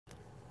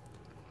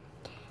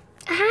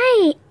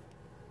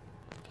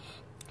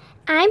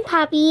I'm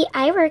Poppy.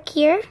 I work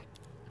here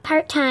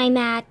part-time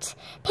at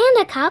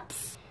Panda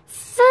Cups.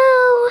 So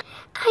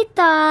I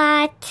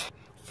thought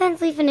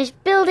since we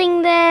finished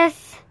building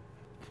this,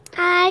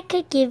 I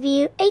could give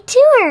you a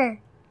tour.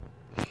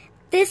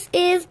 This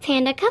is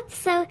Panda Cups,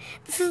 so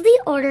this is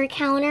the order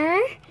counter.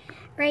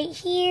 Right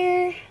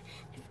here,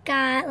 I've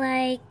got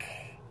like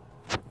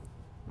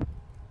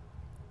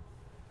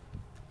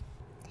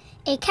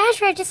a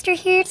cash register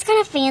here. It's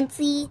kind of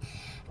fancy.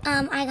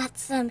 I got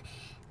some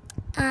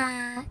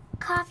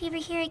coffee over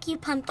here, a cute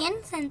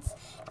pumpkin, since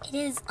it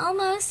is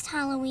almost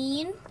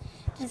Halloween.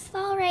 It is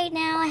fall right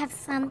now. I have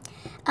some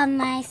of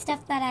my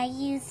stuff that I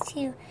use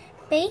to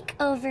bake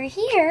over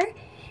here.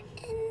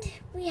 And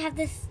we have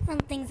some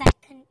things that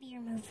couldn't be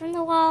removed from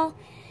the wall.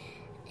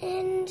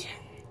 And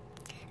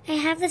I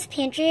have this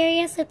pantry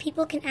area so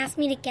people can ask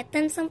me to get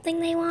them something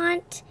they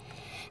want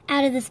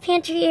out of this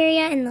pantry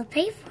area and they'll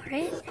pay for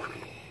it.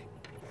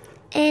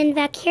 And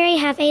back here I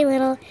have a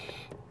little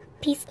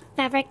piece of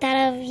fabric that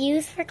I've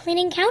used for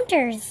cleaning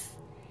counters.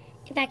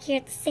 And back here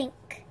at the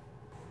sink.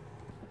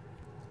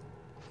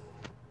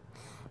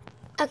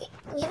 Okay,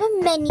 we have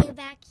a menu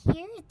back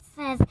here. It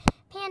says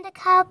Panda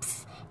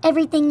Cups,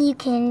 everything you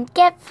can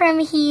get from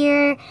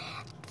here,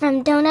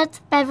 from donuts,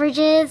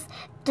 beverages,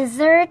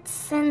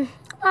 desserts, and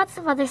lots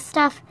of other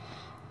stuff.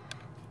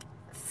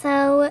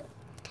 So,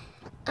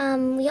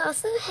 we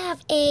also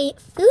have a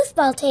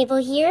foosball table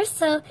here,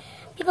 so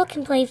people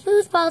can play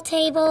foosball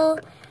table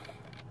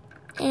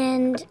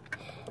and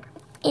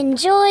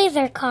enjoy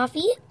their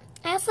coffee.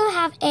 I also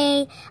have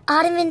a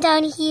ottoman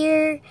down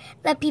here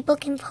that people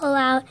can pull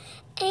out.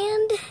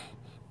 And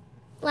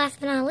last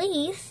but not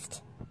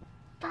least,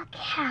 the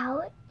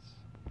couch.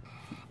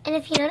 And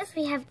if you notice,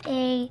 we have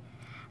a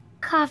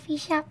coffee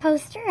shop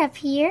poster up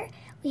here.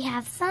 We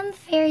have some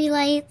fairy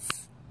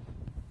lights.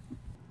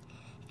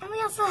 And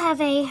we also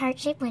have a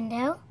heart-shaped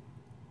window.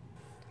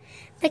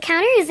 The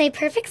counter is a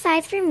perfect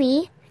size for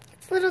me.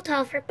 It's a little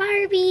tall for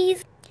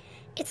Barbies.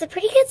 It's a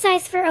pretty good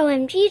size for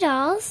OMG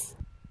dolls.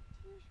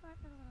 Too short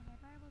for the little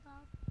red marble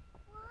dolls.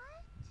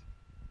 What?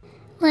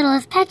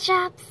 Littlest pet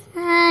shops?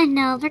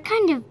 No, they're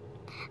kind of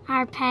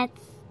our pets.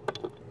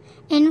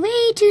 And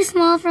way too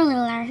small for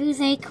Little R, who's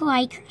a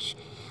kawaii crush.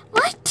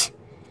 What?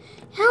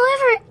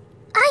 However,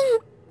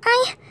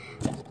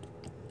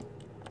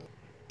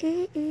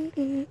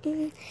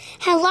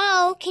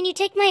 Hello, can you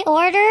take my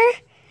order?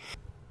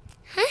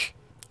 Huh?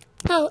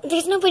 Oh,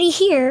 there's nobody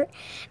here.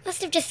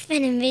 Must have just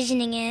been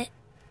envisioning it.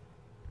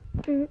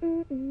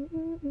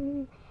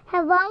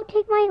 Hello,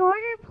 take my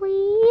order,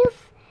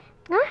 please.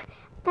 Huh?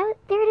 There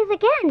it is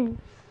again.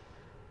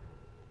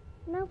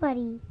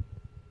 Nobody.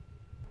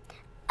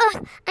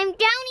 I'm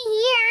down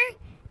here.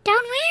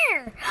 Down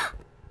where?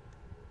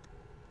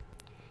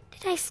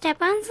 Did I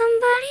step on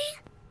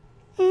somebody?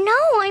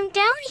 No, I'm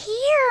down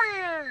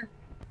here.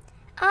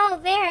 Oh,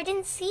 there, I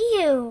didn't see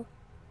you.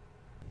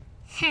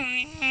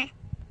 The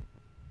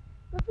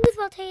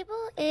foosball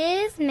table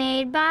is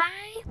made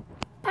by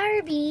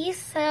Barbie,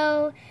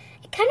 so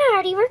it kind of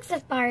already works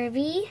with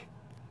Barbie.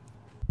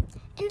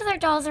 And other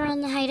dolls are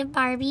on the height of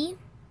Barbie.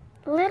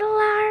 Little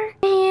R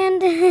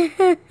and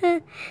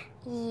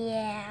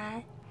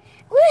yeah.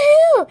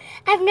 Woohoo!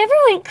 I've never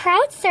went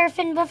crowd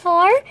surfing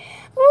before.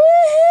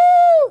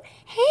 Woohoo!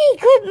 Hey,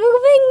 quit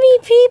moving me,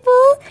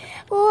 people.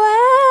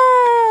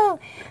 Wow!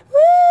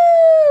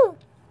 Woo!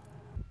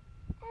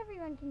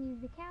 Everyone can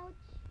use the couch,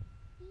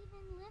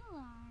 even Little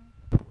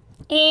R.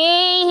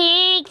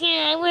 Hey, can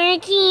I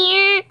work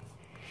here?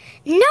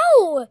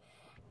 No!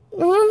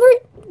 Remember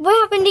what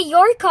happened to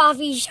your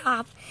coffee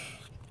shop?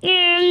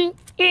 Nothing.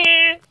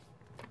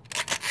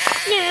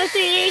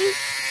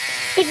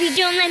 If you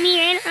don't let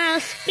me in, I'll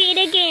spit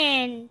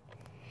again.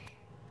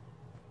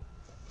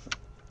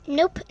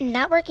 Nope,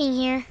 not working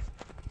here.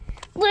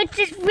 What's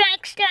this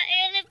rockstar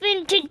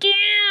elephant to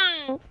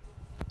do?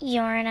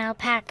 You're an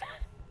alpaca.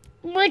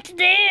 What's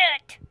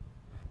that?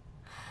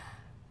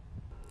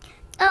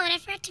 Oh, and I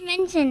forgot to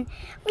mention,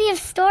 we have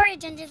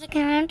storage under the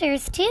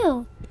counters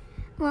too.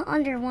 Well,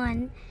 under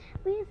one.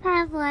 We just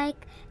have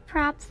like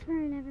props for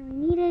whenever we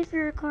need it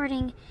for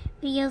recording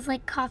videos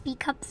like coffee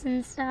cups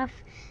and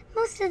stuff.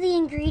 Most of the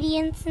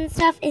ingredients and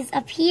stuff is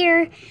up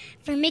here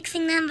for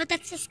mixing them, but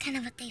that's just kind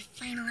of what they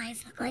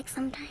finalize look like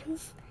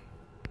sometimes.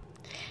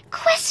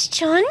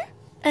 Question?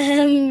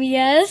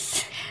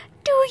 Yes?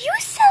 Do you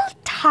sell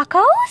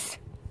tacos?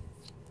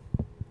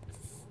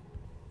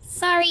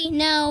 Sorry,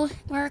 no.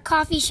 We're a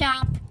coffee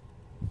shop.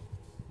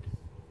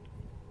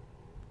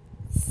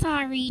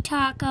 Sorry,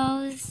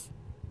 tacos.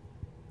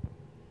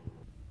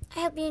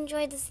 I hope you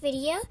enjoyed this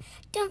video.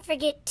 Don't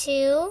forget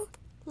to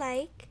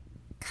Like,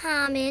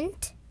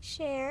 comment,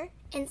 share,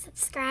 and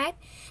subscribe.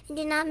 And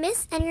do not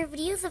miss any more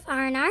videos of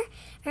R&R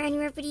or any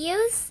more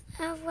videos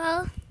of,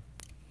 well,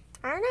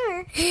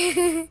 R&R.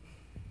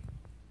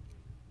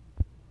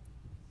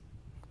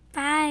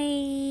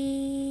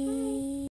 bye.